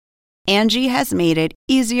Angie has made it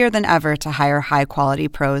easier than ever to hire high-quality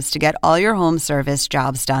pros to get all your home service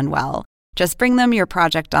jobs done well. Just bring them your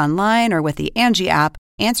project online or with the Angie app,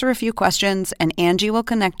 answer a few questions, and Angie will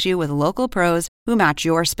connect you with local pros who match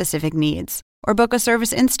your specific needs. Or book a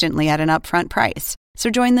service instantly at an upfront price. So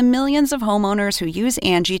join the millions of homeowners who use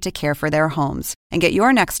Angie to care for their homes and get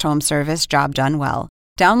your next home service job done well.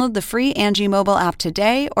 Download the free Angie mobile app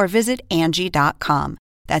today or visit Angie.com.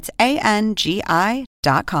 That's ANGI.com.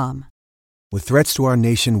 With threats to our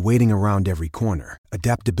nation waiting around every corner,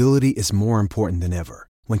 adaptability is more important than ever.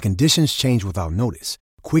 When conditions change without notice,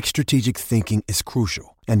 quick strategic thinking is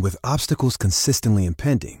crucial. And with obstacles consistently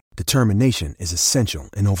impending, determination is essential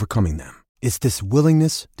in overcoming them. It's this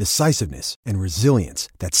willingness, decisiveness, and resilience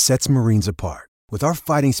that sets Marines apart. With our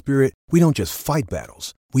fighting spirit, we don't just fight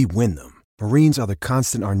battles, we win them. Marines are the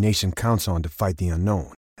constant our nation counts on to fight the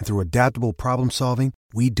unknown. And through adaptable problem solving,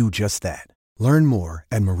 we do just that. Learn more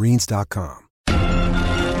at marines.com.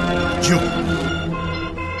 Yo.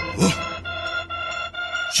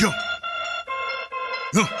 Yo.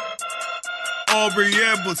 Aubrey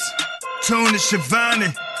Edwards, Tony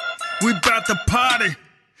Schiavone, we bout to party.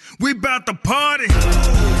 We bout to party.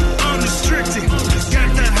 Unrestricted,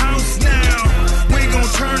 got the house now. We gon'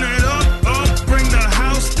 turn it up, bring the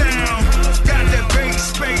house down. Got that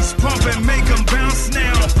bass space pumping, make them bounce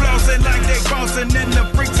now. Flossing like they bouncing and the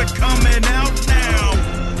freaks are coming out now.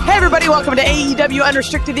 Hey everybody, welcome to AEW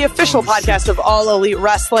Unrestricted, the official podcast of All Elite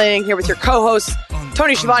Wrestling. Here with your co-hosts,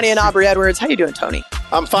 Tony Schiavone and Aubrey Edwards. How you doing, Tony?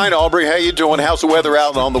 I'm fine, Aubrey. How you doing? How's the weather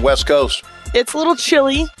out on the West Coast? It's a little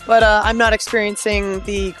chilly, but I'm not experiencing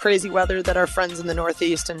the crazy weather that our friends in the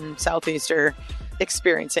Northeast and Southeast are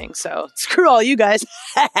experiencing. So screw all you guys.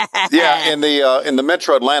 Yeah, in the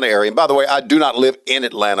Metro Atlanta area. And by the way, I do not live in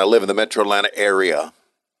Atlanta. I live in the Metro Atlanta area.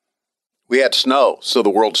 We had snow, so the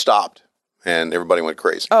world stopped, and everybody went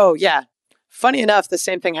crazy. Oh, yeah. Funny enough, the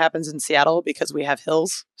same thing happens in Seattle because we have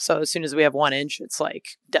hills. So as soon as we have 1 inch, it's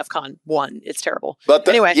like DEFCON 1. It's terrible. But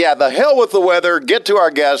anyway. Yeah, the hell with the weather. Get to our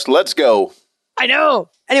guest. Let's go. I know.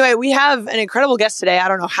 Anyway, we have an incredible guest today. I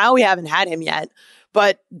don't know how we haven't had him yet,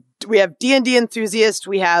 but we have D&D enthusiast.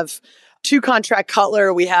 We have 2-contract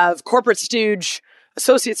Cutler. We have corporate stooge,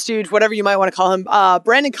 associate stooge, whatever you might want to call him.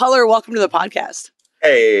 Brandon Cutler, welcome to the podcast.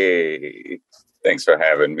 Hey, thanks for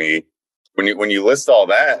having me. When you list all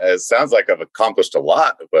that, it sounds like I've accomplished a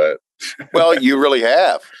lot, but well, you really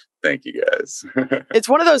have. Thank you, guys. It's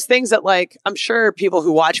one of those things that, like, I'm sure people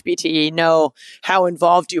who watch BTE know how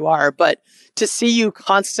involved you are, but to see you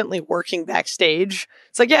constantly working backstage,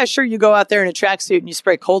 it's like, yeah, sure, you go out there in a tracksuit and you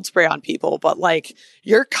spray cold spray on people, but like,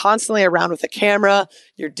 you're constantly around with a camera,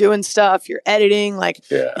 you're doing stuff, you're editing, like,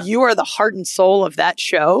 You are the heart and soul of that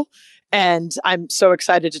show. And I'm so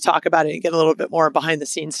excited to talk about it and get a little bit more behind the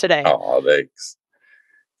scenes today. Oh, thanks.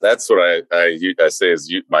 That's what I say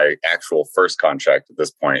is my actual first contract at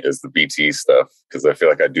this point is the BT stuff, because I feel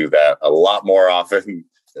like I do that a lot more often.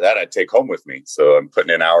 That I take home with me. So I'm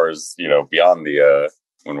putting in hours, beyond the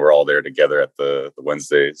when we're all there together at the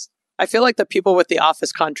Wednesdays. I feel like the people with the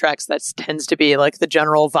office contracts, that tends to be like the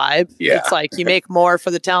general vibe. Yeah. It's like you make more for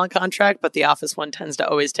the talent contract, but the office one tends to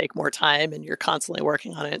always take more time and you're constantly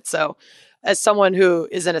working on it. So as someone who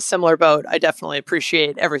is in a similar boat, I definitely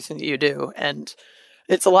appreciate everything that you do. And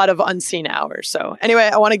it's a lot of unseen hours. So anyway,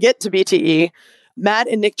 I want to get to BTE. Matt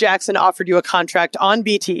and Nick Jackson offered you a contract on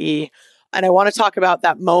BTE. And I want to talk about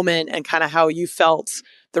that moment and kind of how you felt,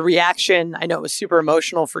 the reaction. I know it was super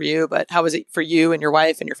emotional for you, but how was it for you and your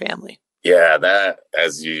wife and your family? Yeah, that,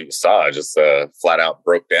 as you saw, just flat out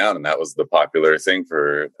broke down. And that was the popular thing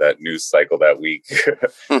for that news cycle that week.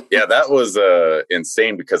 Yeah, that was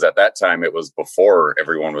insane because at that time it was before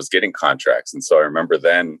everyone was getting contracts. And so I remember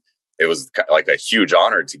then it was like a huge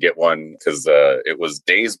honor to get one because it was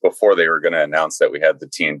days before they were going to announce that we had the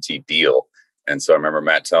TNT deal. And so I remember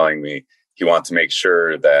Matt telling me he wanted to make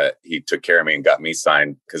sure that he took care of me and got me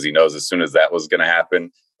signed because he knows as soon as that was going to happen,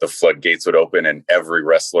 the floodgates would open and every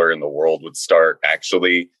wrestler in the world would start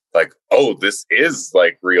actually like, oh, this is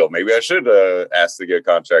like real. Maybe I should ask to get a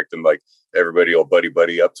contract, and like everybody will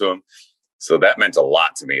buddy up to him. So that meant a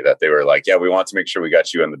lot to me that they were like, yeah, we want to make sure we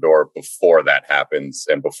got you in the door before that happens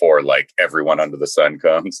and before like everyone under the sun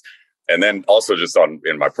comes. And then also just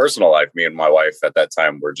in my personal life, me and my wife at that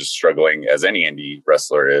time were just struggling, as any indie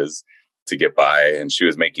wrestler is, to get by. And she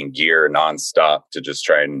was making gear nonstop to just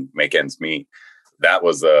try and make ends meet. That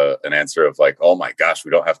was an answer of like, oh my gosh,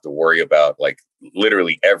 we don't have to worry about like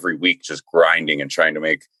literally every week just grinding and trying to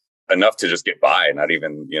make enough to just get by and not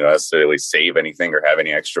even, necessarily save anything or have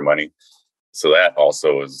any extra money. So that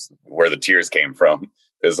also is where the tears came from.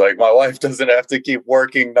 It's like, my wife doesn't have to keep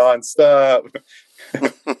working nonstop.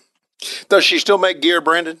 Does she still make gear,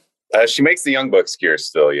 Brandon? She makes the Young Bucks gear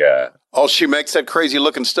still, yeah. Oh, she makes that crazy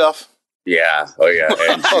looking stuff? Yeah. Oh, yeah.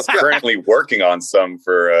 And she's currently working on some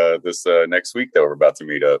for this next week that we're about to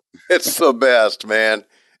meet up. It's the best, man.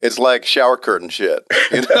 It's like shower curtain shit.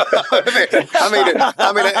 You know?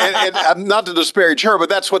 I mean, not to disparage her, but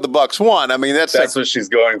that's what the Bucks want. I mean, that's what she's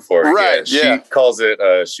going for. Right. Yeah. She calls it,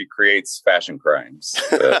 she creates fashion crimes,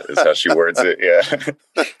 is how she words it. Yeah.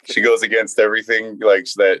 She goes against everything like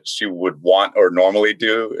that she would want or normally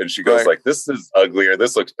do. And she goes like, this is uglier.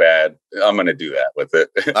 This looks bad. I'm going to do that with it.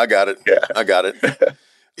 I got it. Yeah. I got it.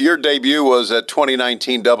 Your debut was at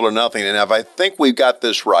 2019 Double or Nothing. And if I think we've got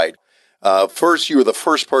this right, first, you were the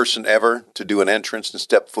first person ever to do an entrance and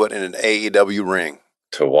step foot in an AEW ring.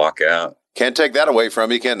 To walk out. Can't take that away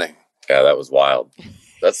from you, can they? Yeah, that was wild.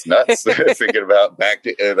 That's nuts. Thinking about back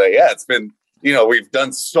to, it's been, we've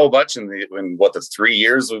done so much in the 3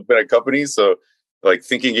 years we've been a company. So like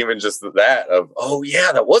thinking even just that of, oh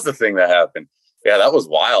yeah, that was the thing that happened. Yeah, that was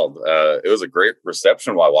wild. It was a great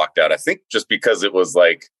reception when I walked out. I think just because it was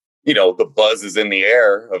like, the buzz is in the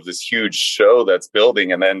air of this huge show that's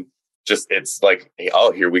building, and then it's like, hey,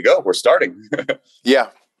 oh, here we go. We're starting. Yeah.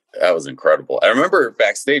 That was incredible. I remember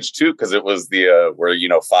backstage too, because it was the where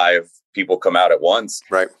 5 people come out at once.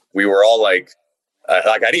 Right. We were all like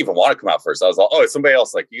I didn't even want to come out first. I was like, oh, it's somebody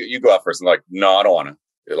else. Like you go out first. And like, no, I don't want to.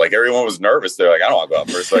 Like everyone was nervous. They're like, I don't want to go out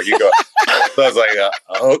first. Like you go. So I was like,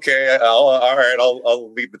 okay, all right,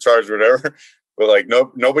 I'll lead the charge or whatever. But like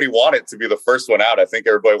nobody wanted to be the first one out. I think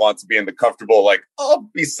everybody wants to be in the comfortable, like, I'll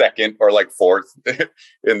be second or like fourth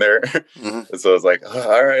in there. Mm-hmm. And so I was like,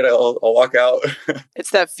 all right, I'll walk out. It's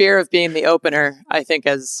that fear of being the opener, I think,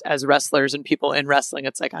 as wrestlers and people in wrestling.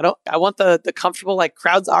 It's like, I want the comfortable, like,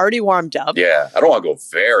 crowd's already warmed up. Yeah, I don't want to go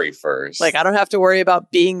very first. Like, I don't have to worry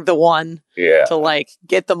about being the one to like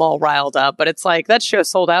get them all riled up. But it's like that show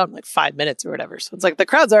sold out in like 5 minutes or whatever. So it's like the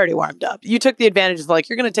crowd's already warmed up. You took the advantage of like,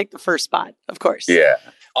 you're going to take the first spot, of course. Yeah.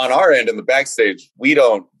 On our end in the backstage, we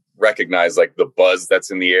don't recognize like the buzz that's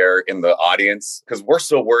in the air in the audience because we're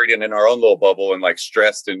so worried and in our own little bubble and like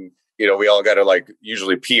stressed. And, we all got to like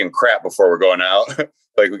usually pee and crap before we're going out.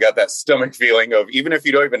 Like we got that stomach feeling of, even if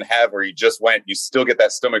you don't even have or you just went, you still get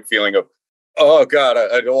that stomach feeling of, oh God,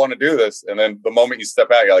 I don't want to do this. And then the moment you step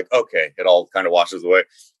out, you're like, okay, it all kind of washes away.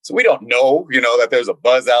 So we don't know, that there's a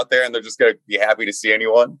buzz out there and they're just going to be happy to see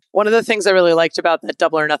anyone. One of the things I really liked about that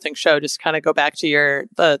Double or Nothing show, just kind of go back to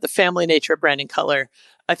the family nature of Brandon Cutler.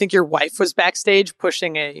 I think your wife was backstage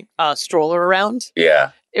pushing a stroller around.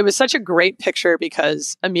 Yeah. It was such a great picture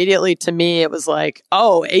because immediately to me, it was like,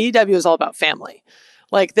 oh, AEW is all about family.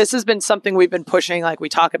 Like this has been something we've been pushing. Like we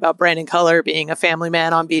talk about Brandon Cutler being a family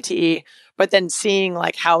man on BTE, but then seeing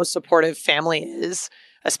like how supportive family is,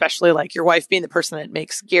 especially like your wife being the person that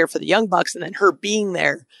makes gear for the Young Bucks and then her being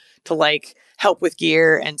there to like help with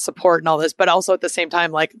gear and support and all this, but also at the same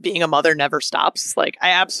time, like being a mother never stops. Like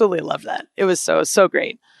I absolutely love that. It was so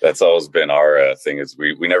great. That's always been our thing is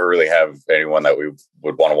we never really have anyone that we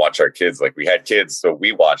would want to watch our kids. Like we had kids, so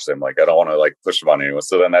we watch them. Like I don't want to like push them on anyone.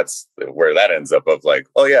 So then that's where that ends up of like,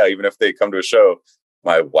 oh yeah, even if they come to a show,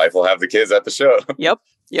 my wife will have the kids at the show. Yep.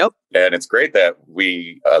 And it's great that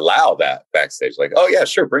we allow that backstage. Like, oh yeah,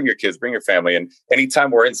 sure. Bring your kids, bring your family. And anytime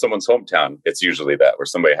we're in someone's hometown, it's usually that where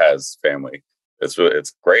somebody has family.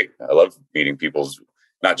 It's great. I love meeting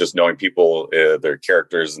not just knowing people, their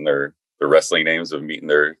characters and their wrestling names, of meeting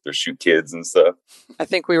their shoot kids and stuff. I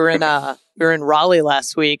think we were in Raleigh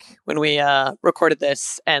last week when we recorded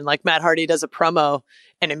this, and like Matt Hardy does a promo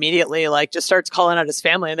and immediately like just starts calling out his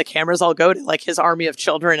family, and the cameras all go to like his army of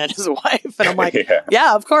children and his wife. And I'm like,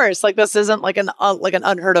 yeah, of course. Like this isn't like an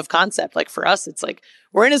unheard of concept. Like for us, it's like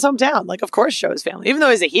we're in his hometown. Like of course, show his family, even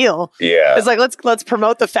though he's a heel. Yeah, it's like let's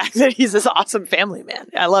promote the fact that he's this awesome family man.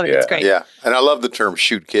 I love it. Yeah. It's great. Yeah, and I love the term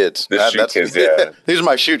 "shoot kids." That's kids. Yeah, these are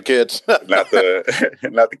my shoot kids. not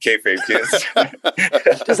the kayfabe kids.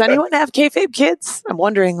 Does anyone have kayfabe kids? I'm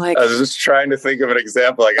wondering. Like, I was just trying to think of an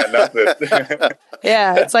example. I got nothing.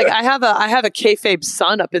 Yeah, it's like I have a kayfabe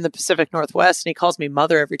son up in the Pacific Northwest, and he calls me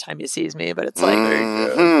mother every time he sees me. But it's like,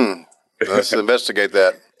 let's investigate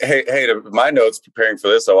that. Hey, to my notes preparing for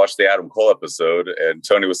this, I watched the Adam Cole episode, and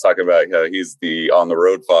Tony was talking about how he's the on the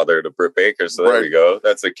road father to Britt Baker. So there you go.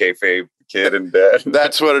 That's a kayfabe kid and dad.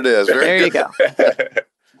 That's what it is. There you go.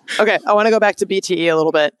 Okay, I want to go back to BTE a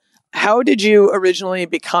little bit. How did you originally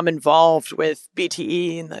become involved with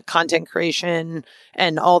BTE and the content creation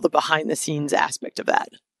and all the behind the scenes aspect of that?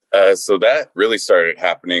 So that really started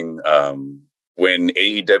happening when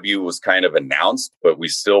AEW was kind of announced, but we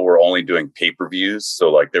still were only doing pay-per-views. So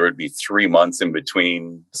like there would be 3 months in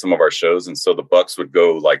between some of our shows. And so the Bucks would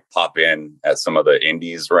go like pop in at some of the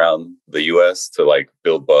indies around the US to like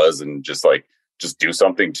build buzz and just do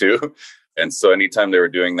something too. And so anytime they were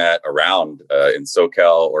doing that around in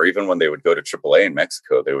SoCal, or even when they would go to AAA in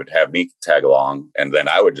Mexico, they would have me tag along, and then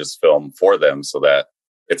I would just film for them so that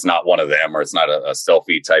it's not one of them or it's not a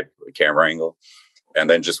selfie type camera angle. And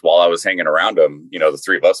then just while I was hanging around them, the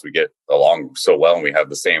three of us, we get along so well, and we have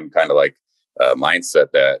the same kind of like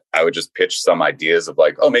mindset that I would just pitch some ideas of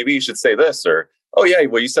like, oh, maybe you should say this, or, oh yeah,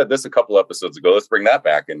 well, you said this a couple episodes ago. Let's bring that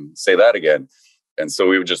back and say that again. And so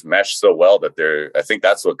we would just mesh so well that I think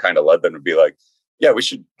that's what kind of led them to be like, yeah, we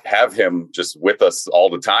should have him just with us all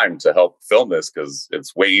the time to help film this, because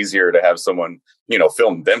it's way easier to have someone,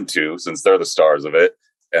 film them too, since they're the stars of it.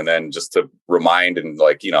 And then just to remind and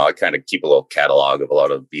like, I kind of keep a little catalog of a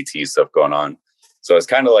lot of BT stuff going on. So it's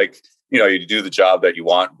kind of like, you do the job that you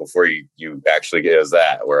want before you actually get as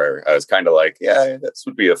that, where I was kind of like, yeah, this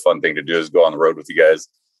would be a fun thing to do, is go on the road with you guys.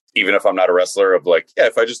 Even if I'm not a wrestler, of like, yeah,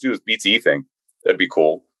 if I just do this BT thing, that'd be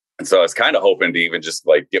cool. And so I was kind of hoping to even just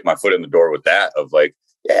like get my foot in the door with that, of like,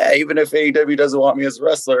 yeah, even if AEW doesn't want me as a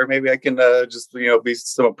wrestler, maybe I can just, be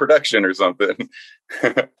some production or something.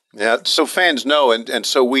 Yeah. So fans know, and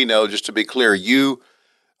so we know, just to be clear, you,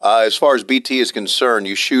 as far as BT is concerned,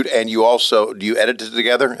 you shoot and do you edit it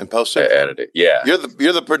together and post it? I edit it. Yeah. You're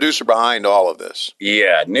the producer behind all of this.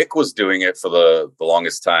 Yeah. Nick was doing it for the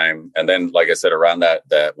longest time. And then, like I said, around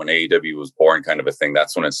that when AEW was born kind of a thing,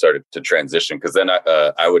 that's when it started to transition. Cause then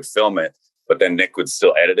I would film it, but then Nick would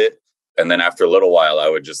still edit it. And then after a little while, I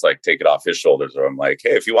would just like take it off his shoulders, or I'm like,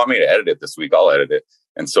 hey, if you want me to edit it this week, I'll edit it.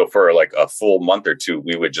 And so for like a full month or two,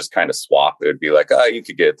 we would just kind of swap. It would be like, you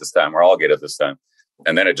could get it this time, or I'll get it this time.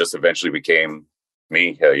 And then it just eventually became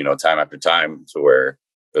me, time after time, to where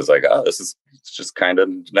it was like, this is just kind of,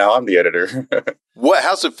 now I'm the editor.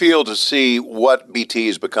 How's it feel to see what BT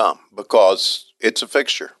has become? Because it's a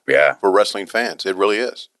fixture for wrestling fans. It really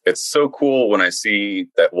is. It's so cool when I see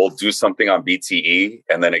that we'll do something on BTE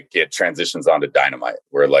and then it transitions onto Dynamite,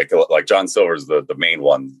 where like John Silver's the main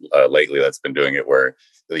one lately that's been doing it, where,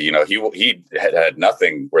 he had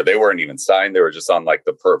nothing, where they weren't even signed. They were just on like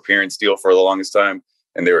the per appearance deal for the longest time.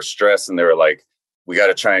 And they were stressed, and they were like, we got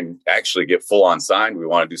to try and actually get full on signed. We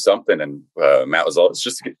want to do something. And Matt was it's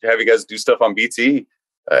just to have you guys do stuff on BT.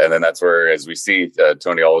 And then that's where, as we see,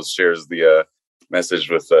 Tony always shares the message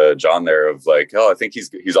with John there of like, I think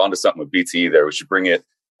he's onto something with BT there. We should bring it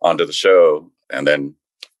onto the show. And then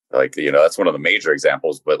like, that's one of the major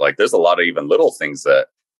examples, but like, there's a lot of even little things that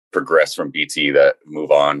progress from BT that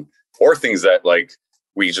move on, or things that like,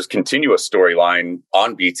 we just continue a storyline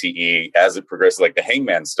on BTE as it progresses. Like the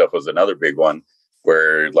Hangman stuff was another big one,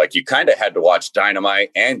 where like you kind of had to watch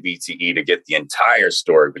Dynamite and BTE to get the entire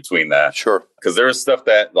story between that. Sure. Because there was stuff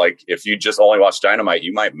that like, if you just only watch Dynamite,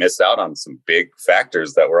 you might miss out on some big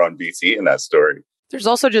factors that were on BTE in that story. There's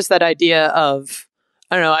also just that idea of,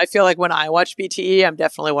 I don't know, I feel like when I watch BTE, I'm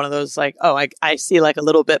definitely one of those like, I see like a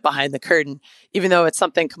little bit behind the curtain, even though it's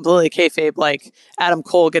something completely kayfabe, like Adam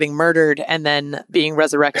Cole getting murdered and then being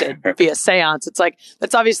resurrected via seance. It's like,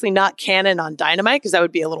 that's obviously not canon on Dynamite, because that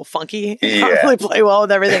would be a little funky and not really play well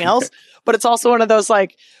with everything else. But it's also one of those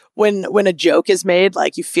like, when a joke is made,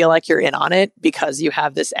 like you feel like you're in on it because you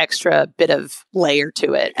have this extra bit of layer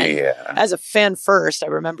to it. And as a fan first, I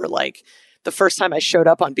remember like, the first time I showed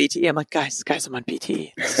up on BTE, I'm like, guys, I'm on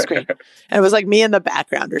BTE. This is great. And it was like me in the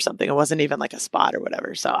background or something. It wasn't even like a spot or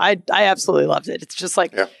whatever. So I absolutely loved it. It's just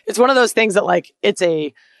like, it's one of those things that like, it's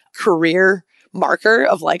a career marker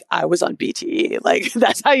of like, I was on BTE. Like,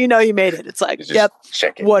 that's how you know you made it. It's like,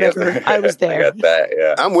 whatever. Yep. I was there. I got that,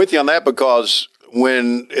 yeah. I'm with you on that, because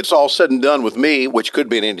when it's all said and done with me, which could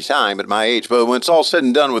be at any time at my age, but when it's all said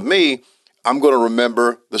and done with me, I'm going to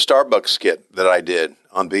remember the Starbucks skit that I did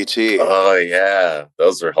on BT. Oh yeah,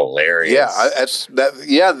 those are hilarious.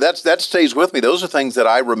 Yeah, that stays with me. Those are things that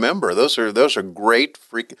I remember. Those are great.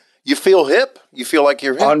 You feel hip. You feel like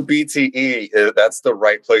you're hip. On BTE. That's the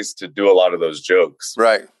right place to do a lot of those jokes.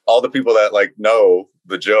 Right. All the people that like know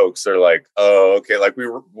the jokes are like, oh, okay. Like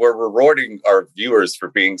we're rewarding our viewers for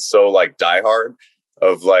being so like diehard.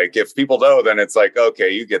 Of like, if people know, then it's like, okay,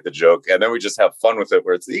 you get the joke. And then we just have fun with it,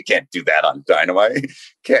 where it's, you can't do that on Dynamite. You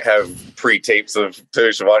can't have pre-tapes of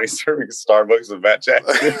Tony Schiavone serving Starbucks with Matt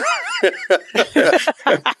Jackson.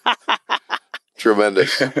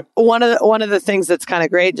 Tremendous. One of the things that's kind of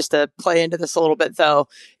great, just to play into this a little bit though,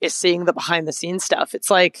 is seeing the behind the scenes stuff. It's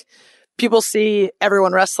like, people see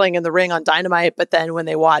everyone wrestling in the ring on Dynamite, but then when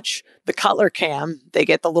they watch the Cutler cam, they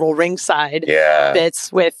get the little ringside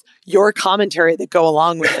bits with your commentary that go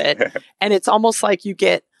along with it. And it's almost like you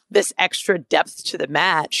get this extra depth to the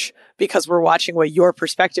match because we're watching what your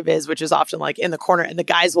perspective is, which is often like in the corner, and the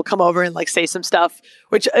guys will come over and like say some stuff,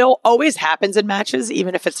 which always happens in matches,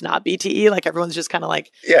 even if it's not BTE. Like everyone's just kind of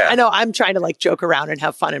like, I know I'm trying to like joke around and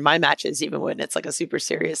have fun in my matches, even when it's like a super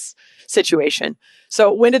serious situation.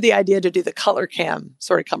 So when did the idea to do the color cam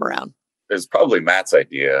sort of come around? It was probably Matt's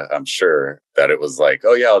idea, I'm sure, that it was like,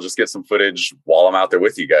 oh yeah, I'll just get some footage while I'm out there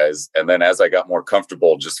with you guys. And then as I got more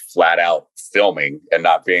comfortable just flat out filming and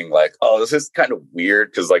not being like, oh, this is kind of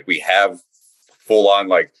weird because like we have full on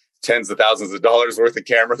like tens of thousands of dollars worth of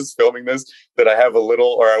cameras filming this, that I have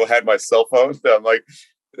I had my cell phone that I'm like,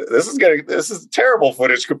 this is terrible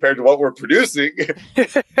footage compared to what we're producing.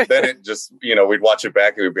 Then it just, we'd watch it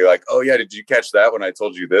back and we'd be like, oh yeah, did you catch that when I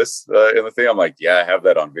told you this in the thing? I'm like, yeah, I have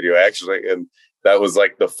that on video actually. And that was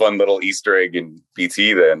like the fun little Easter egg in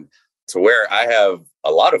BT then, to where I have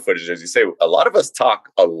a lot of footage. As you say, a lot of us talk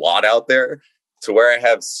a lot out there, to where I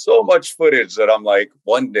have so much footage that I'm like,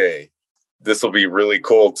 one day this will be really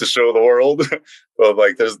cool to show the world. But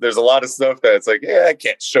like, there's a lot of stuff that it's like, yeah, I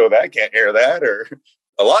can't show that, I can't air that, or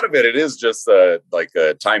a lot of it is just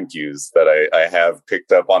time cues that I have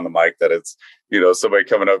picked up on the mic, that it's, somebody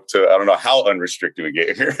coming up to, I don't know how unrestricted we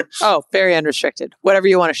get here. Oh, very unrestricted. Whatever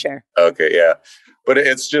you want to share. Okay, yeah. But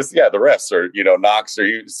it's just, the refs or, Knox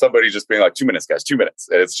or somebody just being like, 2 minutes, guys, 2 minutes.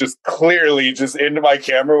 And it's just clearly just into my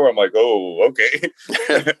camera where I'm like, oh, okay.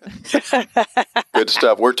 Good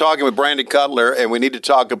stuff. We're talking with Brandon Cutler, and we need to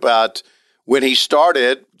talk about when he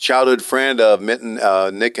started, childhood friend of Minton,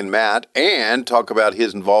 Nick and Matt, and talk about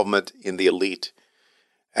his involvement in the Elite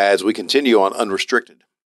as we continue on Unrestricted.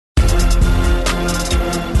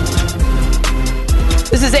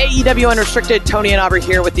 This is AEW Unrestricted. Tony and Aubrey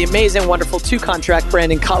here with the amazing, wonderful two-contract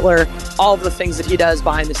Brandon Cutler. All of the things that he does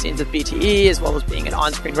behind the scenes of BTE, as well as being an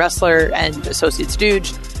on-screen wrestler and associate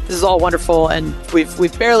stooge. This is all wonderful, and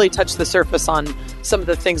we've barely touched the surface on some of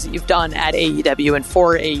the things that you've done at AEW and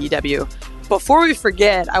for AEW. Before we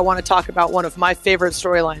forget, I want to talk about one of my favorite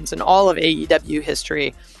storylines in all of AEW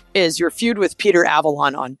history is your feud with Peter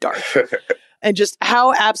Avalon on Dark. And just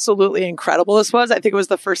how absolutely incredible this was. I think it was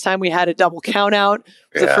the first time we had a double count out.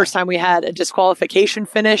 It was the first time we had a disqualification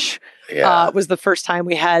finish. It was the first time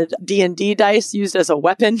we had D&D dice used as a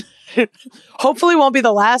weapon. Hopefully won't be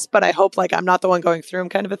the last, but I hope like I'm not the one going through them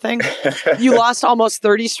kind of a thing. You lost almost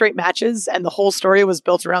 30 straight matches, and the whole story was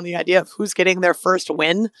built around the idea of who's getting their first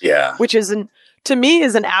win. Yeah. Which to me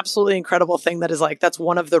is an absolutely incredible thing that is like, that's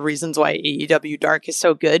one of the reasons why AEW Dark is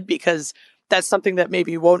so good, because that's something that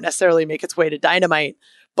maybe won't necessarily make its way to Dynamite,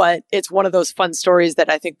 but it's one of those fun stories that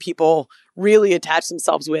I think people really attach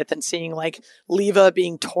themselves with, and seeing like Leva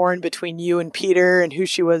being torn between you and Peter and who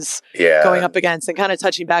she was going up against, and kind of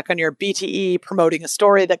touching back on your BTE, promoting a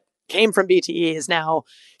story that came from BTE is now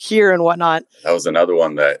here and whatnot. That was another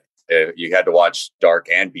one that you had to watch Dark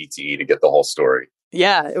and BTE to get the whole story.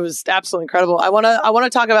 Yeah, it was absolutely incredible. I want to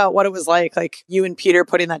talk about what it was like you and Peter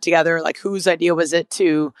putting that together. Like, whose idea was it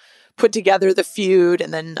to put together the feud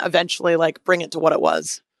and then eventually like bring it to what it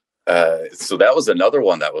was? So that was another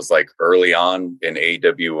one that was like early on in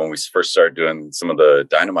AEW when we first started doing some of the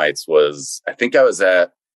Dynamites. Was I think I was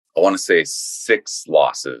at, I want to say 6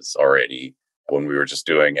 losses already when we were just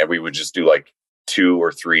doing, and we would just do like 2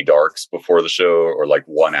 or 3 darks before the show or like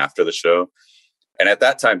 1 after the show. And at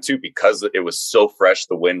that time too, because it was so fresh,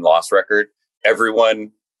 the win-loss record,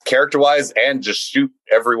 everyone character-wise and just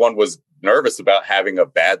everyone was nervous about having a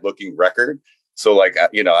bad-looking record. So like,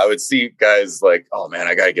 I would see guys like, oh man,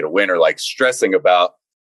 I got to get a win, or like stressing about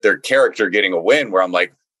their character getting a win, where I'm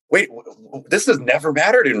like, wait, this has never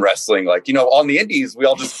mattered in wrestling. Like, on the indies, we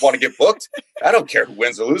all just want to get booked. I don't care who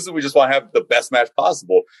wins or loses. We just want to have the best match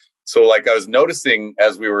possible. So like I was noticing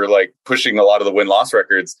as we were like pushing a lot of the win-loss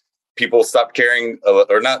records, people stopped caring,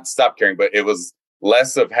 or not stopped caring, but it was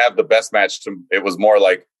less of have the best match. It was more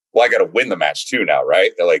like, well, I got to win the match too now,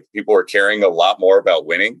 right? Like people were caring a lot more about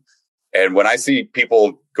winning. And when I see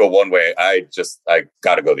people go one way, I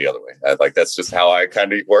got to go the other way. That's just how I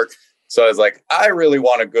kind of work. So I was like, I really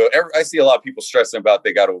want to go. I see a lot of people stressing about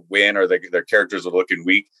they got to win, or their characters are looking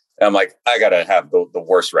weak. And I'm like, I got to have the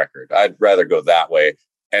worst record. I'd rather go that way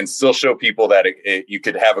and still show people that you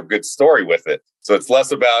could have a good story with it. So it's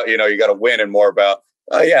less about, you got to win, and more about,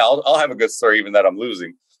 I'll have a good story even that I'm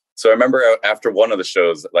losing. So I remember after one of the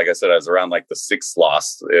shows, like I said, I was around like the 6th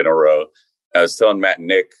loss in a row. I was telling Matt and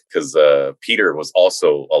Nick, because Peter was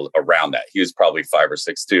also around that. He was probably 5 or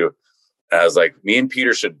 6 too. And I was like, me and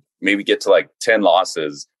Peter should maybe get to like 10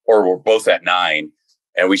 losses, or we're both at 9,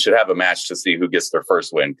 and we should have a match to see who gets their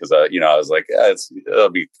first win. Cause, I was like, it'll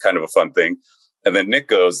be kind of a fun thing. And then Nick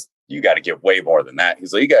goes, you got to get way more than that.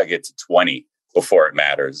 He's like, you got to get to 20 before it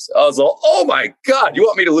matters. I was like, oh my God, you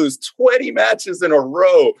want me to lose 20 matches in a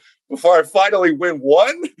row before I finally win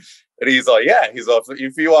one? And he's like, yeah. He's like,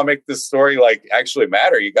 if you want to make this story like actually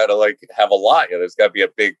matter, you got to like have a lot. There's got to be a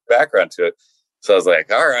big background to it. So I was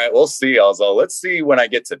like, all right, we'll see. I was like, let's see when I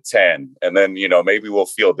get to 10. And then, maybe we'll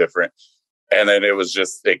feel different. And then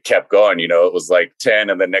it kept going. It was like 10.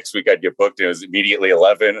 And then next week I'd get booked and it was immediately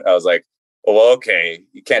 11. I was like, well, okay,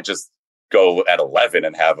 you can't just go at 11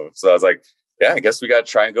 and have them. So I was like, yeah, I guess we got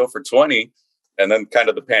to try and go for 20. And then kind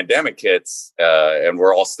of the pandemic hits and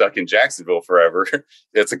we're all stuck in Jacksonville forever.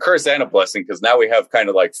 It's a curse and a blessing because now we have kind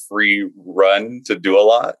of like free run to do a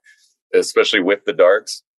lot, especially with the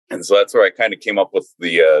darks. And so that's where I kind of came up with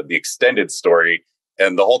the extended story.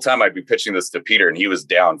 And the whole time I'd be pitching this to Peter and he was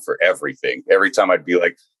down for everything. Every time I'd be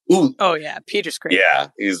like, ooh. Oh, yeah. Peter's great. Yeah.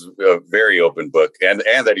 He's a very open book. And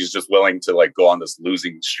that he's just willing to like go on this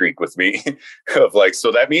losing streak with me of like,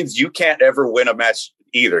 so that means you can't ever win a match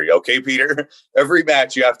either. Okay, Peter? Every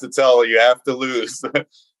match you have to lose.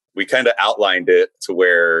 We kind of outlined it to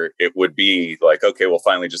where it would be like, okay, we'll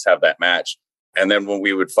finally just have that match. And then when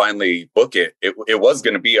we would finally book it, it was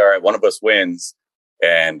going to be, all right, one of us wins.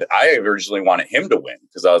 And I originally wanted him to win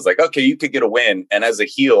because I was like, okay, you could get a win. And as a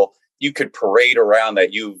heel, you could parade around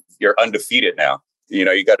that you're undefeated now.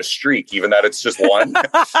 You got a streak, even that it's just one.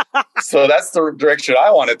 So that's the direction I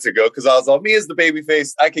wanted to go because I was like, me as the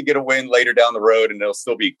babyface, I could get a win later down the road and it'll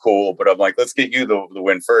still be cool. But I'm like, let's get you the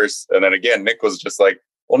win first. And then again, Nick was just like,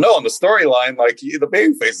 well, no, on the storyline, like the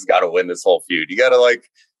babyface has got to win this whole feud. You got to like,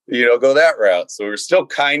 go that route. So we were still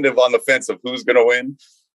kind of on the fence of who's going to win.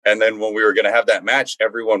 And then when we were going to have that match,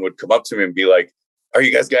 everyone would come up to me and be like, are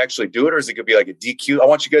you guys going to actually do it? Or is it going to be like a DQ? I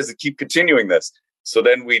want you guys to keep continuing this. So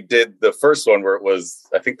then we did the first one where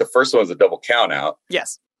I think the first one was a double count out.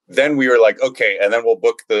 Yes. Then we were like, okay, and then we'll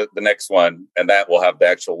book the next one and that will have the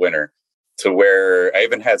actual winner, to where I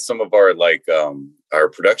even had some of our our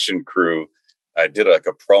production crew. I did like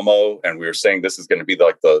a promo and we were saying this is going to be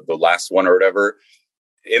like the last one or whatever.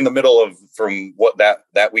 In the middle of from what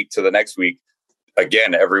that week to the next week,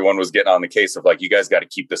 again, everyone was getting on the case of like, you guys got to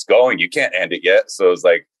keep this going. You can't end it yet. So it was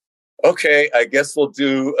like, okay, I guess we'll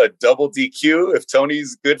do a double DQ if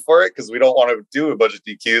Tony's good for it, because we don't want to do a bunch of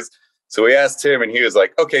DQs. So we asked him and he was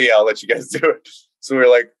like, okay, yeah, I'll let you guys do it. So we were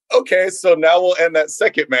like, okay, so now we'll end that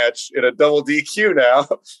second match in a double DQ now.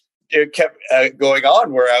 It kept going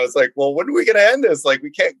on where I was like, well, when are we going to end this? Like, we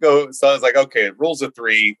can't go. So I was like, okay, rules of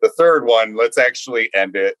 3. The third one, let's actually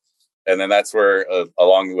end it. And then that's where,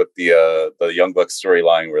 along with the Young Bucks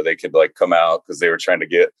storyline, where they could like come out because they were trying to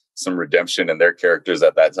get some redemption in their characters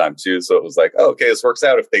at that time too. So it was like, oh, okay, this works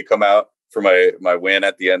out if they come out for my win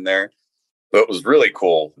at the end there. But it was really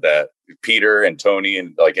cool that Peter and Tony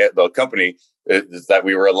and like the company is that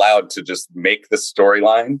we were allowed to just make the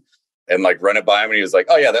storyline and like run it by him. And he was like,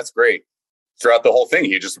 oh yeah, that's great. Throughout the whole thing,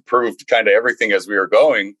 he just approved kind of everything as we were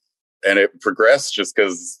going. And it progressed just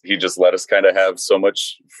because he just let us kind of have so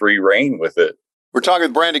much free reign with it. We're talking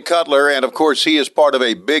with Brandon Cutler, and of course, he is part of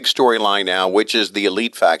a big storyline now, which is the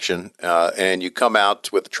Elite faction. And you come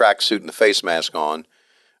out with the tracksuit and the face mask on.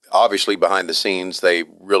 Obviously, behind the scenes, they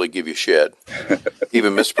really give you shit.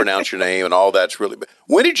 Even mispronounce your name and all that's really...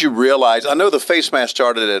 When did you realize... I know the face mask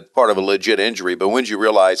started at part of a legit injury, but when did you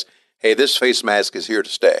realize, hey, this face mask is here to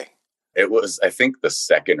stay? It was, I think, the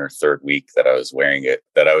second or third week that I was wearing it,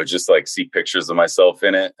 that I would just like see pictures of myself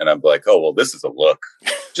in it. And I'm like, oh, well, this is a look.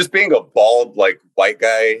 Just being a bald, like white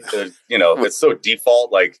guy, it's so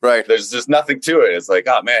default. Like, right. There's just nothing to it. It's like,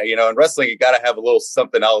 oh, man, in wrestling, you got to have a little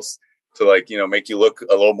something else to like, make you look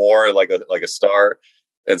a little more like a star.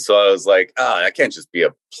 And so I was like, I can't just be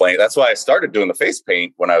a plain. That's why I started doing the face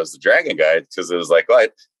paint when I was the Dragon guy, because it was like, well,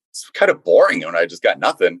 it's kind of boring when I just got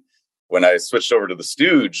nothing. When I switched over to the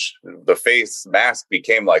Stooge, the face mask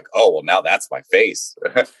became like, oh, well, now that's my face.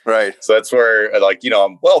 Right. So that's where, like,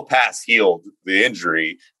 I'm well past healed the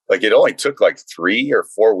injury. Like, it only took like 3 or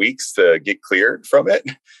 4 weeks to get cleared from it,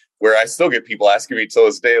 where I still get people asking me till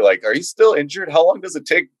this day, like, are you still injured? How long does it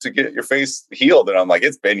take to get your face healed? And I'm like,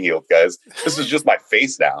 it's been healed, guys. This is just my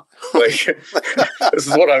face now. Like, this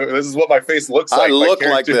is what my face looks like. I look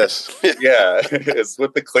like this. Yeah, it's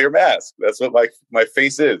with the clear mask. That's what my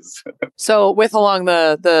face is. So with along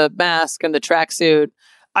the mask and the tracksuit,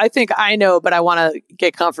 I think I know, but I want to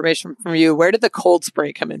get confirmation from you. Where did the cold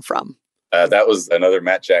spray come in from? That was another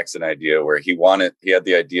Matt Jackson idea where he had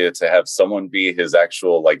the idea to have someone be his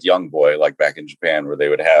actual like young boy, like back in Japan, where they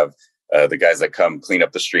would have the guys that come clean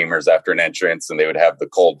up the streamers after an entrance, and they would have the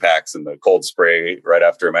cold packs and the cold spray right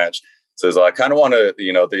after a match. So I kind of want to,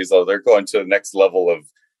 they're going to the next level of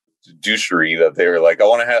douchery that they were like, I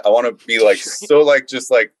want to be like, so like,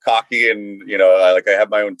 just like cocky. And, I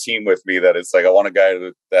have my own team with me that it's like, I want a guy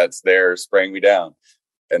that's there spraying me down.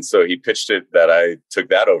 And so he pitched it that I took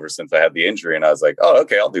that over since I had the injury. And I was like, oh,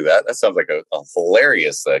 okay, I'll do that. That sounds like a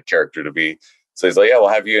hilarious character to be. So he's like, yeah, we'll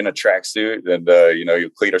have you in a tracksuit and,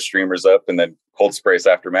 you clean our streamers up and then cold sprays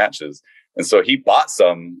after matches. And so he bought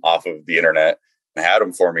some off of the internet and had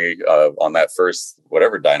them for me on that first,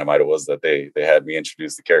 whatever Dynamite it was that they had me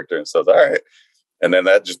introduce the character. And so I was all right. And then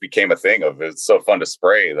that just became a thing of it's so fun to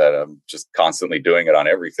spray that I'm just constantly doing it on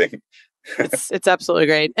everything. It's absolutely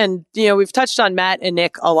great. And, we've touched on Matt and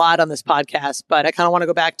Nick a lot on this podcast, but I kind of want to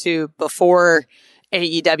go back to before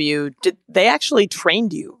AEW. They actually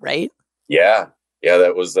trained you, right? Yeah,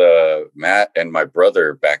 that was Matt and my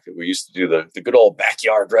brother back. We used to do the good old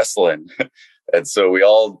backyard wrestling. And so we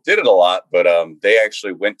all did it a lot, but they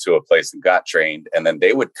actually went to a place and got trained. And then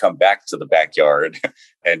they would come back to the backyard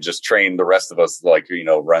and just train the rest of us, like,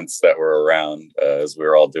 runts that were around as we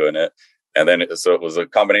were all doing it. And then it was a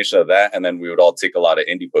combination of that. And then we would all take a lot of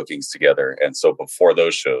indie bookings together. And so before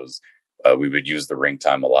those shows, we would use the ring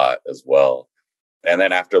time a lot as well. And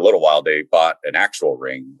then after a little while, they bought an actual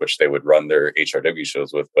ring, which they would run their HRW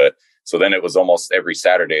shows with. But so then it was almost every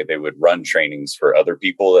Saturday, they would run trainings for other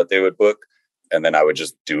people that they would book. And then I would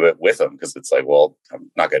just do it with them because it's like, well, I'm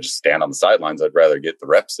not going to just stand on the sidelines. I'd rather get the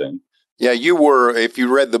reps in. Yeah, you were, if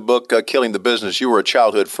you read the book, Killing the Business, you were a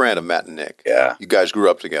childhood friend of Matt and Nick. Yeah. You guys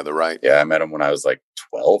grew up together, right? Yeah, I met him when I was like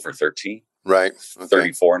 12 or 13. Right. Okay.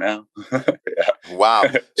 34 now. Yeah. Wow.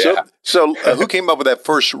 So who came up with that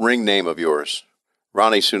first ring name of yours?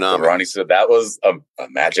 Ronnie Tsunami. Ronnie said that was a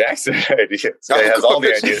Matt Jackson idea. So he has all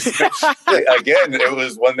the ideas. Again, it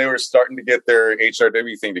was when they were starting to get their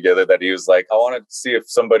HRW thing together that he was like, I wanted to see if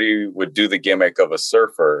somebody would do the gimmick of a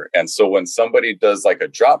surfer. And so when somebody does like a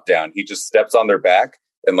drop down, he just steps on their back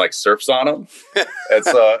and like surfs on them. And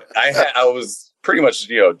so I was pretty much,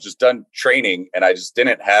 just done training and I just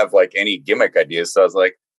didn't have like any gimmick ideas. So I was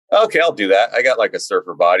like, okay, I'll do that. I got like a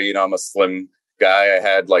surfer body, I'm a slim guy. I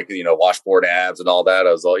had like, washboard abs and all that.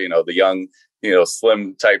 I was all, the young,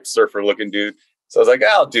 slim type surfer looking dude. So I was like,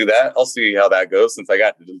 I'll do that. I'll see how that goes since I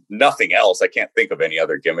got nothing else. I can't think of any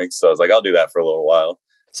other gimmicks. So I was like, I'll do that for a little while.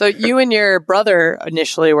 So you and your brother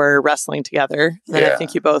initially were wrestling together. And I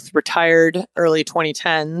think you both retired early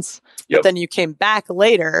 2010s. Yep. But then you came back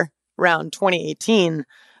later around 2018.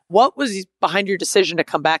 What was behind your decision to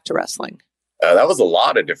come back to wrestling? That was a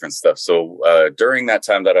lot of different stuff. So during that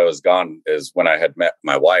time that I was gone is when I had met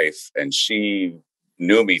my wife, and she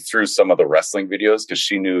knew me through some of the wrestling videos because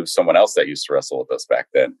she knew someone else that used to wrestle with us back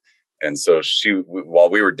then. And so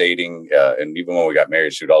while we were dating and even when we got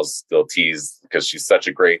married, she would always still tease because she's such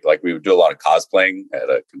a great, like we would do a lot of cosplaying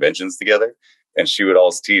at conventions together. And she would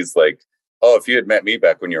always tease like, oh, if you had met me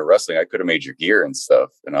back when you were wrestling, I could have made your gear and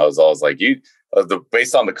stuff. And I was always like,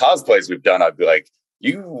 based on the cosplays we've done, I'd be like,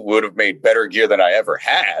 you would have made better gear than I ever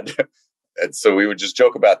had. And so we would just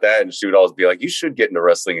joke about that. And she would always be like, you should get into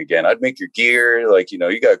wrestling again. I'd make your gear. Like, you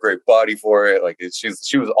got a great body for it. Like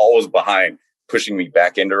she was always behind pushing me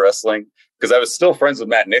back into wrestling because I was still friends with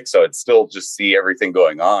Matt and Nick. So I'd still just see everything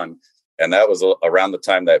going on. And that was around the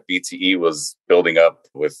time that BTE was building up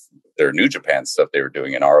with their New Japan stuff they were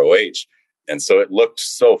doing in ROH. And so it looked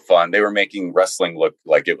so fun. They were making wrestling look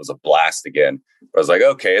like it was a blast again. But I was like,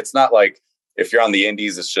 okay, it's not like, if you're on the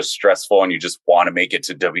indies, it's just stressful and you just want to make it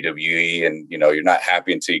to WWE and, you're not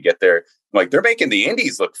happy until you get there. I'm like, they're making the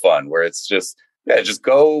indies look fun where it's just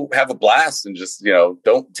go have a blast and just,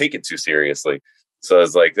 don't take it too seriously. So I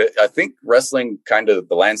was like, I think wrestling kind of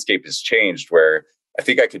the landscape has changed where I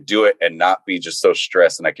think I could do it and not be just so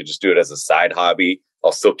stressed and I could just do it as a side hobby.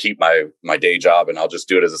 I'll still keep my day job and I'll just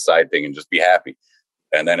do it as a side thing and just be happy.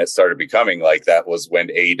 And then it started becoming like that was when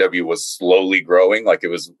AEW was slowly growing, like it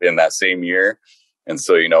was in that same year. And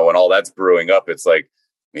so, when all that's brewing up, it's like,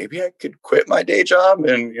 maybe I could quit my day job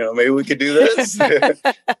and, maybe we could do this.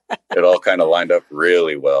 It all kind of lined up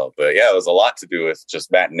really well. But yeah, it was a lot to do with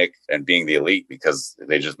just Matt and Nick and being the Elite because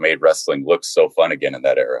they just made wrestling look so fun again in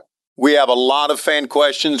that era. We have a lot of fan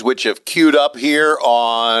questions, which have queued up here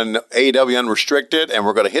on AEW Unrestricted, and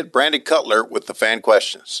we're going to hit Brandon Cutler with the fan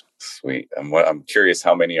questions. Sweet. I'm curious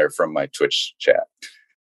how many are from my Twitch chat.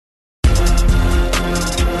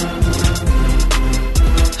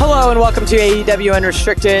 Hello and welcome to AEW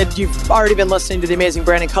Unrestricted. You've already been listening to the amazing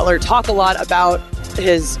Brandon Cutler talk a lot about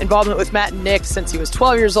his involvement with Matt and Nick since he was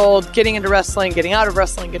 12 years old, getting into wrestling, getting out of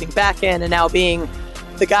wrestling, getting back in, and now being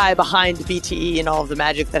the guy behind BTE and all of the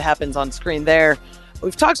magic that happens on screen there.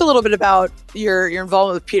 We've talked a little bit about your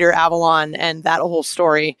involvement with Peter Avalon and that whole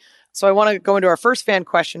story. So I want to go into our first fan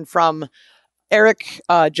question from Eric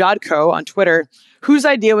Jodko on Twitter. Whose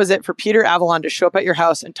idea was it for Peter Avalon to show up at your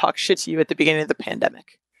house and talk shit to you at the beginning of the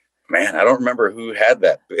pandemic? Man, I don't remember who had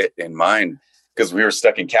that bit in mind, because we were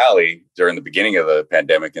stuck in Cali during the beginning of the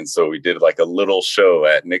pandemic. And so we did like a little show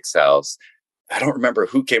at Nick's house. I don't remember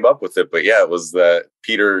who came up with it, but yeah, it was that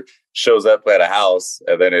Peter shows up at a house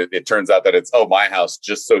and then it turns out that it's, my house,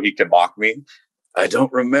 just so he can mock me. I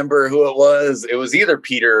don't remember who it was. It was either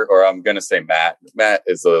Peter or I'm going to say Matt. Matt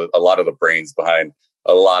is a lot of the brains behind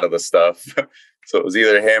a lot of the stuff. So it was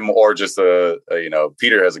either him or just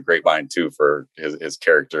Peter has a great mind too for his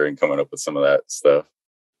character and coming up with some of that stuff.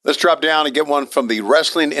 Let's drop down and get one from the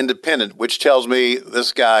Wrestling Independent, which tells me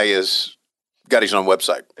this guy is got his own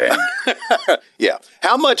website. Yeah.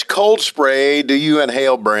 How much cold spray do you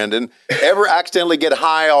inhale, Brandon? Ever accidentally get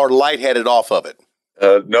high or lightheaded off of it?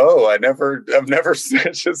 No, I've never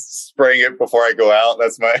just spraying it before I go out.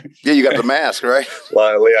 That's my... Yeah, you got the mask, right? A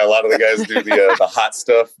lot of the guys do the hot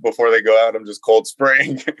stuff before they go out. I'm just cold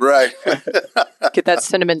spraying. Right. Get that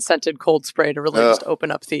cinnamon scented cold spray to really just open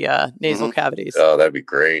up the nasal cavities. Oh, that'd be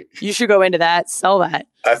great. You should go into that, sell that.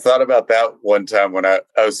 I thought about that one time when I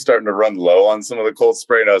was starting to run low on some of the cold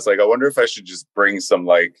spray, and I was like, I wonder if I should just bring some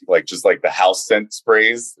like the house scent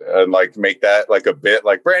sprays and like make that like a bit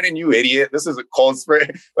like, Brandon, you idiot, this is a cold spray.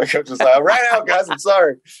 Like I'm just like, right out, guys, I'm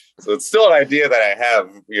sorry. So it's still an idea that I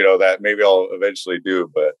have, that maybe I'll eventually do,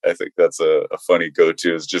 but I think that's a funny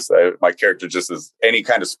go-to. Is just my character just is any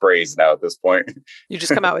kind of sprays now at this point. You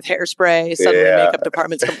just come out with hairspray. Suddenly makeup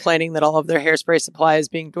department's complaining that all of their hairspray supply is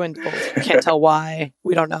being dwindled. Can't tell why.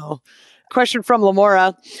 We don't know. Question from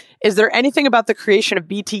Lamora. Is there anything about the creation of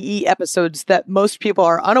BTE episodes that most people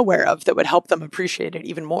are unaware of that would help them appreciate it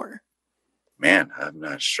even more? Man, I'm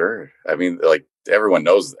not sure. I mean, like everyone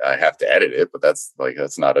knows I have to edit it, but that's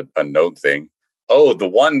not a known thing. Oh, the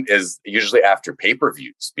one is usually after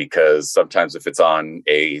pay-per-views, because sometimes if it's on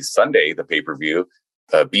a Sunday, the pay-per-view,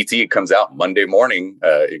 BTE comes out Monday morning.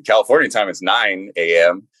 In California time, it's 9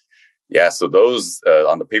 a.m. Yeah, so those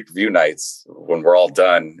on the pay-per-view nights, when we're all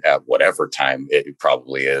done at whatever time it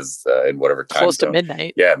probably is, in whatever time close zone. To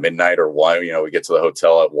midnight. Yeah, midnight or 1. We get to the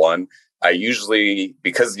hotel at 1. I usually,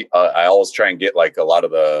 because I always try and get like a lot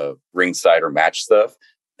of the ringside or match stuff,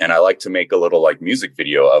 and I like to make a little like music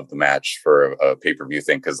video of the match for a pay-per-view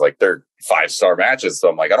thing, because like they're 5-star matches. So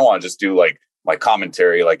I'm like, I don't want to just do like my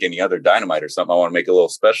commentary like any other Dynamite or something. I want to make it a little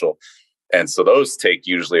special. And so those take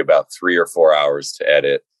usually about 3 or 4 hours to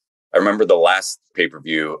edit. I remember the last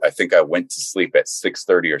pay-per-view, I think I went to sleep at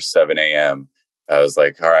 6:30 or 7 a.m. I was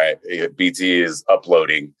like, all right, BT is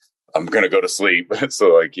uploading. I'm going to go to sleep.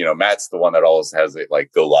 So like, Matt's the one that always has it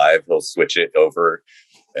like go live. He'll switch it over.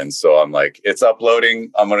 And so I'm like, it's uploading.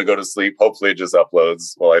 I'm going to go to sleep. Hopefully it just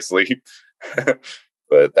uploads while I sleep.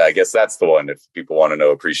 But I guess that's the one if people want to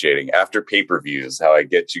know appreciating after pay-per-views, how I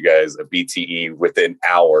get you guys a BTE within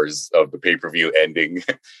hours of the pay-per-view ending.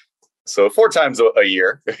 So 4 times a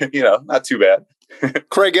year, not too bad.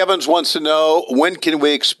 Craig Evans wants to know, when can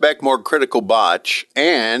we expect more Critical Botch?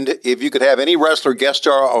 And if you could have any wrestler guest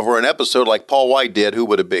star over an episode like Paul White did, who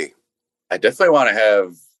would it be? I definitely want to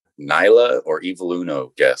have Nyla or Evil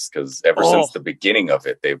Uno guest, because ever since the beginning of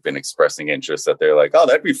it, they've been expressing interest that they're like, oh,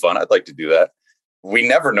 that'd be fun. I'd like to do that. We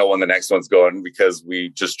never know when the next one's going, because we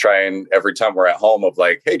just try and every time we're at home of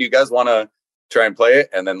like, hey, do you guys want to try and play it?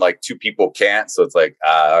 And then like 2 people can't. So it's like,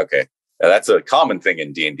 okay. Now, that's a common thing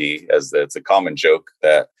in D&D, as it's a common joke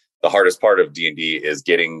that the hardest part of D&D is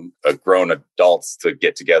getting grown adults to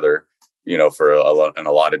get together, for an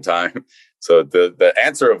allotted time. So the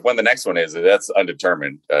answer of when the next one is, that's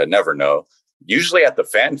undetermined. Never know. Usually at the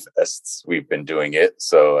fan fests, we've been doing it.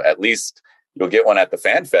 So at least you'll get one at the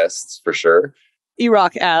fan fests for sure.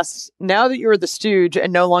 E-Rock asks, now that you're the Stooge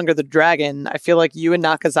and no longer the Dragon, I feel like you and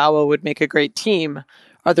Nakazawa would make a great team.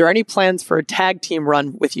 Are there any plans for a tag team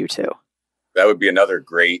run with you two? That would be another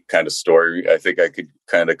great kind of story I think I could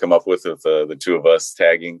kind of come up with the 2 of us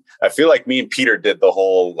tagging. I feel like me and Peter did the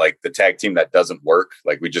whole, like the tag team that doesn't work.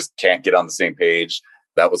 Like we just can't get on the same page.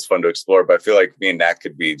 That was fun to explore. But I feel like me and Nat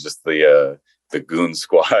could be just the Goon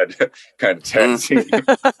Squad kind of tag team.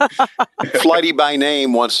 Flighty by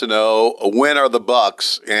Name wants to know, when are the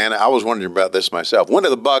Bucks? And I was wondering about this myself. When are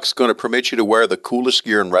the Bucks going to permit you to wear the coolest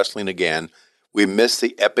gear in wrestling again? We miss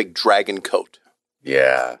the epic dragon coat.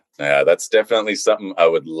 Yeah, that's definitely something I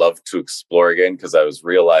would love to explore again, because I was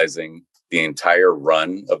realizing the entire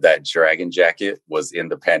run of that dragon jacket was in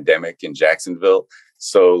the pandemic in Jacksonville.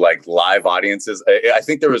 So like live audiences, I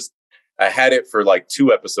think there was I had it for like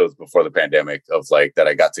 2 episodes before the pandemic of like that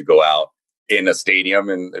I got to go out in a stadium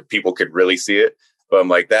and people could really see it. But I'm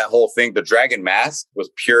like, that whole thing, the Dragon Mask was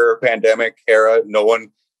pure pandemic era. No one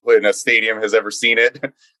in a stadium has ever seen it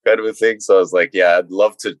kind of a thing. So I was like, yeah, I'd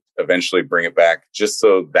love to eventually bring it back just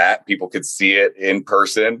so that people could see it in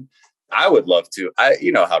person. I would love to.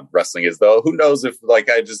 You know how wrestling is though. Who knows if like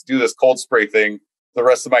I just do this cold spray thing the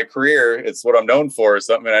rest of my career, it's what I'm known for or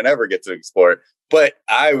something. I never get to explore it. But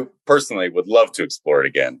I personally would love to explore it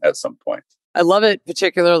again at some point. I love it,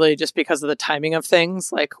 particularly just because of the timing of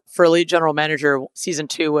things. Like for Elite General Manager, season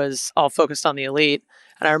 2 was all focused on the Elite.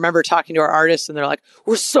 And I remember talking to our artists and they're like,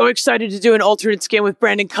 we're so excited to do an alternate skin with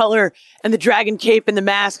Brandon Cutler and the dragon cape and the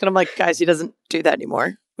mask. And I'm like, guys, he doesn't do that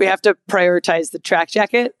anymore. We have to prioritize the track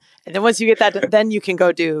jacket. And then once you get that, then you can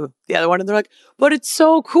go do the other one. And they're like, but it's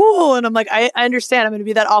so cool. And I'm like, I understand. I'm going to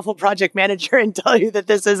be that awful project manager and tell you that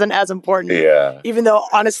this isn't as important. Yeah. Even though,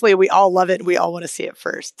 honestly, we all love it. And we all want to see it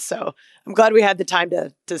first. So I'm glad we had the time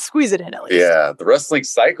to squeeze it in at least. Yeah. The wrestling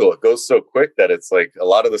cycle, it goes so quick that it's like a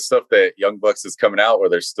lot of the stuff that Young Bucks is coming out where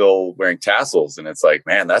they're still wearing tassels. And it's like,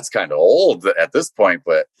 man, that's kind of old at this point.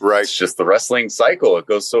 But it's just the wrestling cycle. It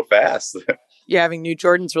goes so fast. You're having new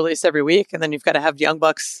Jordans released every week, and then you've got to have Young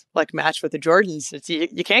Bucks like match with the Jordans.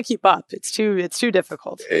 You can't keep up. It's too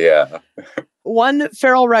difficult. Yeah. One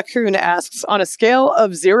feral raccoon asks, on a scale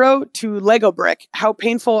of 0 to Lego brick, how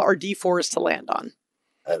painful are D4s to land on?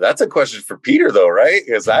 That's a question for Peter, though, right?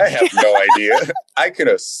 Because I have no idea. I can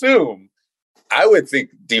assume. I would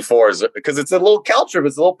think D4s, because it's a little caltrip,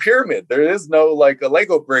 it's a little pyramid. There is no like a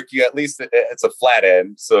Lego brick. You at least it's a flat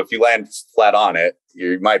end. So if you land flat on it,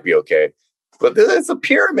 you might be okay. But it's a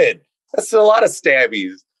pyramid. That's a lot of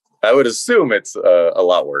stabbies. I would assume it's a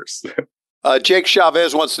lot worse. Jake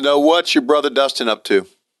Chavez wants to know, what's your brother Dustin up to?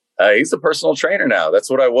 He's a personal trainer now.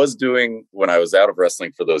 That's what I was doing when I was out of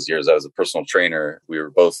wrestling for those years. I was a personal trainer. We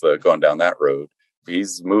were both going down that road.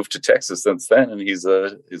 He's moved to Texas since then, and he's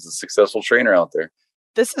a successful trainer out there.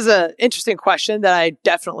 This is an interesting question that I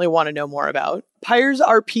definitely want to know more about. Pyres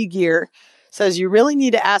RP Gear says you really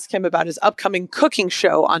need to ask him about his upcoming cooking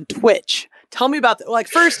show on Twitch. Tell me about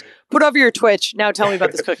first put over your Twitch. Now tell me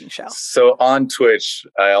about this cooking show. So on Twitch,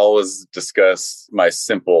 I always discuss my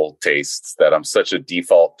simple tastes, that I'm such a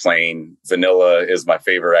default plain vanilla is my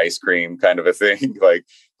favorite ice cream kind of a thing. Like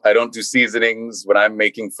I don't do seasonings when I'm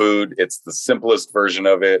making food. It's the simplest version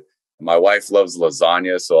of it. My wife loves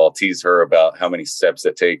lasagna, so I'll tease her about how many steps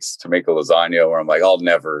it takes to make a lasagna, where I'm like, I'll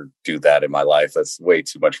never do that in my life. That's way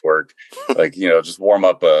too much work. Like, just warm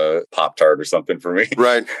up a Pop-Tart or something for me.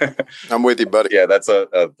 Right. I'm with you, buddy. Yeah, that's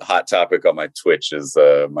a hot topic on my Twitch is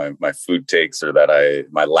my food takes, or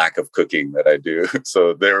my lack of cooking that I do.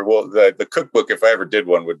 So the cookbook, if I ever did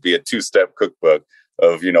one, would be a 2-step cookbook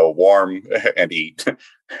of, warm and eat.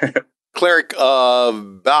 Cleric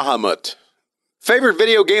Bahamut. Favorite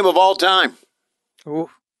video game of all time? Ooh.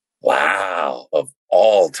 Wow, of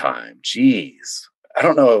all time. Jeez. I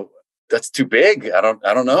don't know. That's too big. I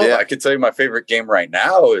don't know. Yeah. I could tell you my favorite game right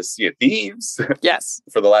now is Sea of Thieves. Yes.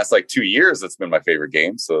 For the last 2 years, that's been my favorite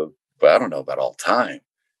game. So, but I don't know about all time.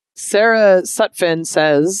 Sarah Sutphin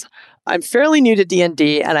says, I'm fairly new to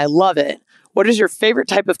D&D and I love it. What is your favorite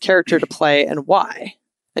type of character to play and why?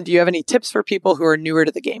 And do you have any tips for people who are newer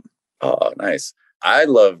to the game? Oh, nice. I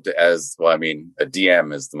loved a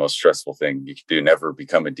DM is the most stressful thing you can do. Never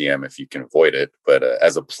become a DM if you can avoid it. But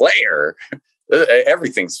as a player,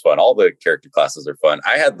 everything's fun. All the character classes are fun.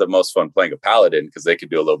 I had the most fun playing a paladin because they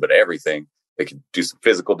could do a little bit of everything. They can do some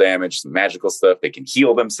physical damage, some magical stuff. They can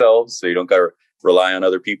heal themselves, so you don't got to rely on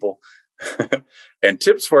other people. And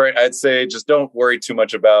tips for it, I'd say just don't worry too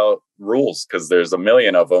much about rules because there's a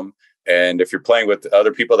million of them. And if you're playing with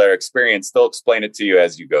other people that are experienced, they'll explain it to you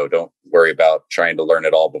as you go. Don't worry about trying to learn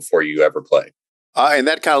it all before you ever play. And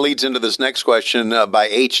that kind of leads into this next question by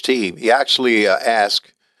HT. He actually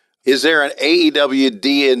asked, is there an AEW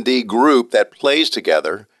D&D group that plays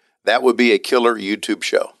together? That would be a killer YouTube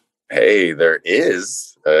show. Hey, there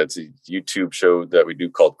is. It's a YouTube show that we do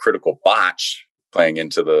called Critical Botch, playing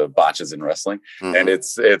into the botches in wrestling. Mm-hmm. And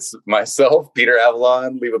it's myself, Peter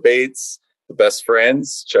Avalon, Leva Bates, the best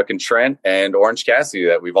friends, Chuck and Trent, and Orange Cassidy,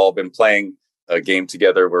 that we've all been playing a game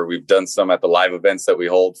together where we've done some at the live events that we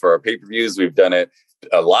hold for our pay-per-views. We've done it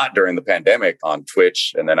a lot during the pandemic on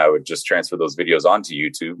Twitch. And then I would just transfer those videos onto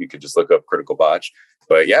YouTube. You could just look up Critical Botch.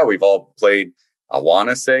 But yeah, we've all played, I want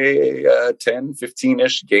to say 10,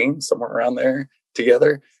 15-ish games, somewhere around there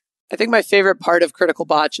together. I think my favorite part of Critical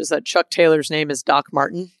Botch is that Chuck Taylor's name is Doc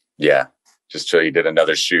Martin. Yeah, just show you did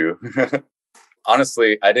another shoe.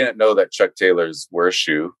 Honestly, I didn't know that Chuck Taylors were a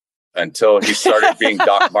shoe until he started being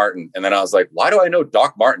Doc Martin. And then I was like, why do I know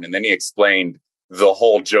Doc Martin? And then he explained the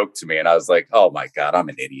whole joke to me. And I was like, oh my God, I'm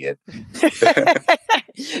an idiot.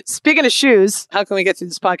 Speaking of shoes, how can we get through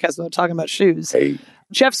this podcast without talking about shoes? Hey.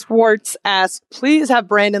 Jeff Swartz asked, please have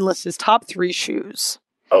Brandon list his top 3 shoes.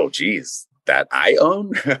 Oh, geez. That I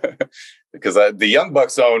own? Because the Young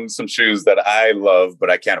Bucks own some shoes that I love, but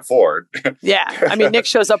I can't afford. Yeah. I mean, Nick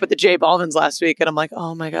shows up with the J Balvin's last week, and I'm like,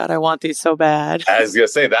 oh my God, I want these so bad. I was going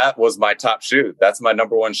to say, that was my top shoe. That's my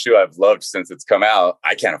number one shoe I've loved since it's come out.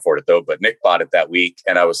 I can't afford it, though, but Nick bought it that week,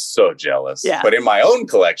 and I was so jealous. Yeah. But in my own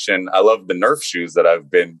collection, I love the Nerf shoes that I've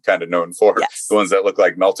been kind of known for. Yes. The ones that look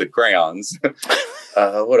like melted crayons.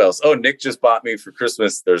 What else? Oh, Nick just bought me for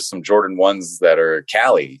Christmas. There's some Jordan 1s that are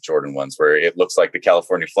Cali Jordan 1s, where it looks like the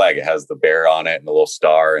California flag. It has the bear on it and a little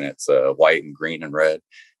star, and it's white and green and red.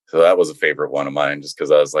 So that was a favorite one of mine, just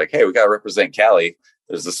because I was like, hey, we got to represent Cali.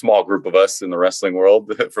 There's a small group of us in the wrestling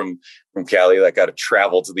world from Cali that got to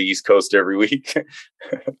travel to the East Coast every week.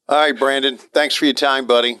 All right, Brandon, thanks for your time,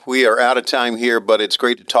 buddy. We are out of time here, but it's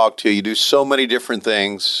great to talk to you. You do so many different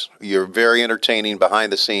things. You're very entertaining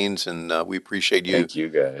behind the scenes, and we appreciate you, Thank you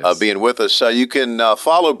guys. Being with us. You can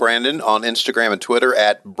follow Brandon on Instagram and Twitter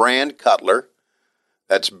at Brand Cutler.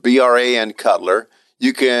 That's BRAN Cutler.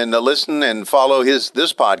 You can listen and follow this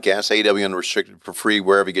podcast, AEW Unrestricted, for free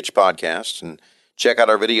wherever you get your podcasts. And check out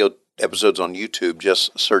our video episodes on YouTube.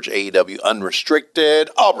 Just search AEW Unrestricted.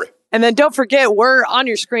 Aubrey. And then don't forget, we're on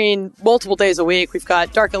your screen multiple days a week. We've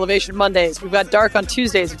got Dark Elevation Mondays. We've got Dark on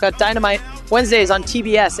Tuesdays. We've got Dynamite Wednesdays on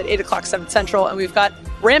TBS at 8 o'clock, 7 Central. And we've got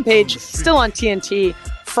Rampage still on TNT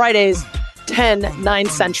Fridays, 10, 9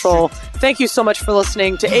 Central. Thank you so much for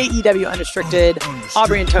listening to AEW Unrestricted.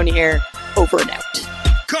 Aubrey and Tony here. Over and out.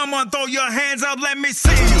 Come on, throw your hands up, let me see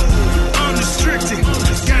you. Unrestricted,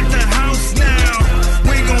 got the house now.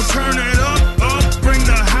 We gon' turn it